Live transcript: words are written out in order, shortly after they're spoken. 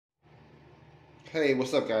Hey,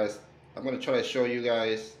 what's up guys? I'm going to try to show you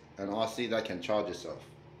guys an RC that can charge itself.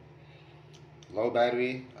 Low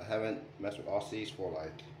battery. I haven't messed with RCs for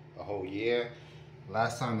like a whole year.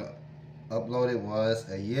 Last time I uploaded was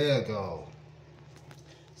a year ago.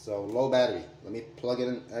 So low battery. Let me plug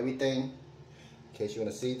in everything in case you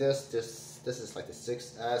want to see this. This is like the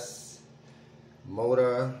 6S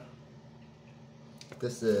motor.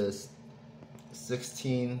 This is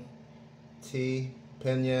 16T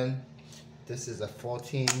pinion. This is a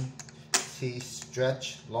 14T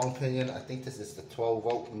stretch long pinion. I think this is the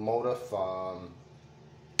 12-volt motor from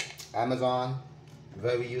Amazon.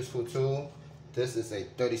 Very useful tool. This is a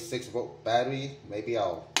 36-volt battery. Maybe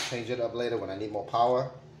I'll change it up later when I need more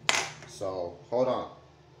power. So hold on.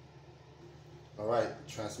 Alright,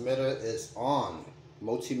 transmitter is on.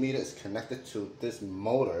 Multimeter is connected to this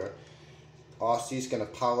motor. RC is going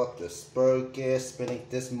to power up the spur gear, spinning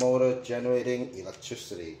this motor, generating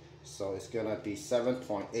electricity. So it's going to be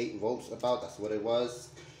 7.8 volts about, that's what it was.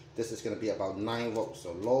 This is going to be about 9 volts.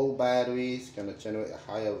 So low battery is going to generate a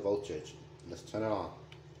higher voltage. Let's turn it on.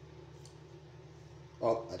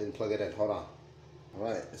 Oh, I didn't plug it in, hold on.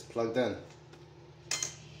 Alright, it's plugged in.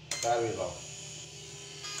 Battery low.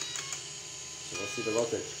 So let's see the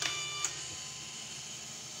voltage.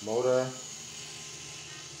 Motor.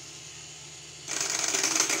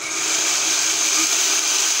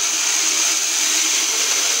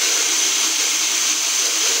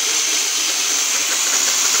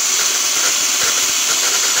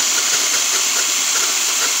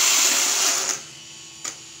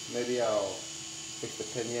 Maybe I'll fix the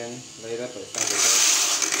pinion later, but it sounds okay.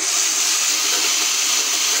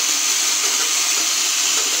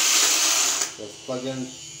 So let's plug in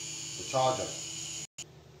the charger.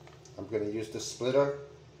 I'm going to use the splitter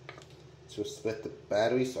to split the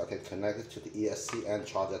battery so I can connect it to the ESC and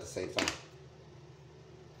charge at the same time.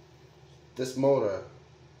 This motor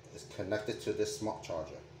is connected to this smart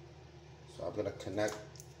charger. So I'm going to connect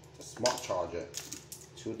the smart charger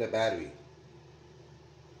to the battery.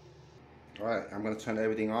 Alright, I'm going to turn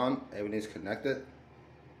everything on. Everything's connected.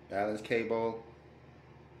 Balance cable.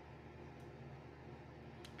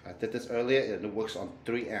 I did this earlier and it works on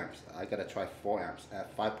 3 amps. I gotta try 4 amps.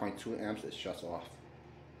 At 5.2 amps it shuts off.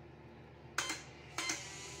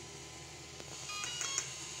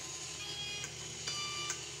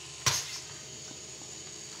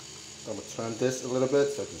 So I'm gonna turn this a little bit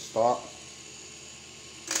so it can start.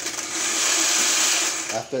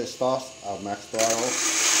 After it starts, I'll max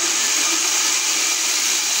throttle.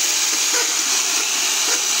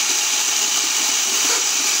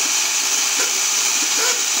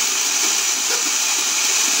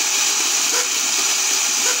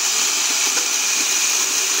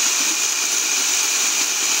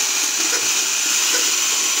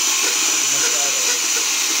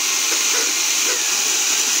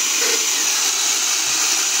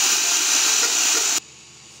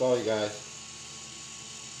 Sorry guys,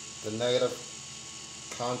 the negative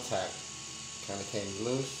contact kind of came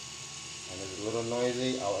loose and it's a little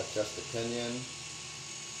noisy. I'll adjust the pinion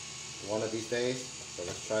one of these days. So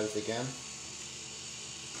let's try this again.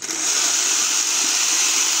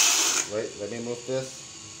 Wait, let me move this.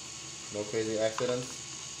 No crazy accidents.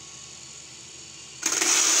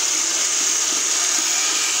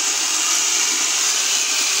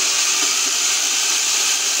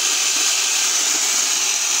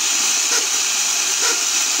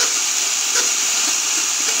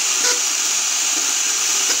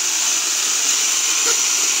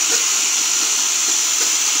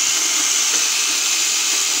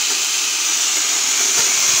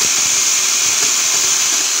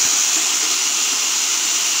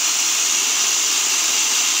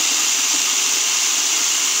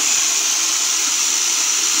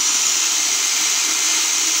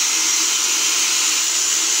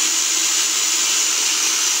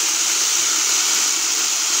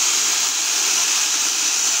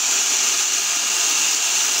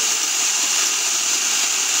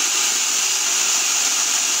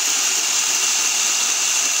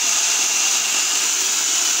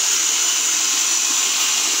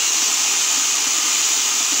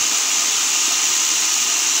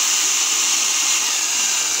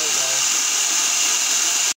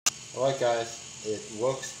 Alright guys, it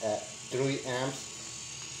works at 3 amps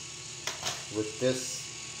with this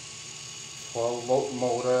 12-volt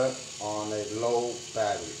motor on a low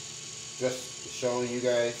battery. Just showing you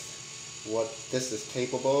guys what this is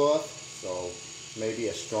capable of. So maybe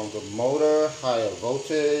a stronger motor, higher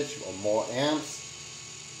voltage, or more amps.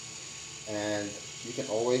 And you can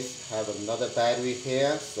always have another battery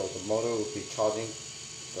here, so the motor will be charging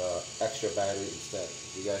the extra battery instead.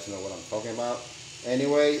 You guys know what I'm talking about.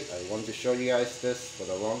 Anyway, I wanted to show you guys this for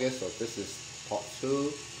the longest, so this is part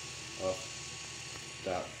 2 of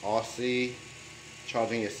the RC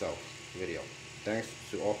charging yourself video. Thanks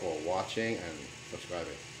to all for watching and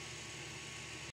subscribing.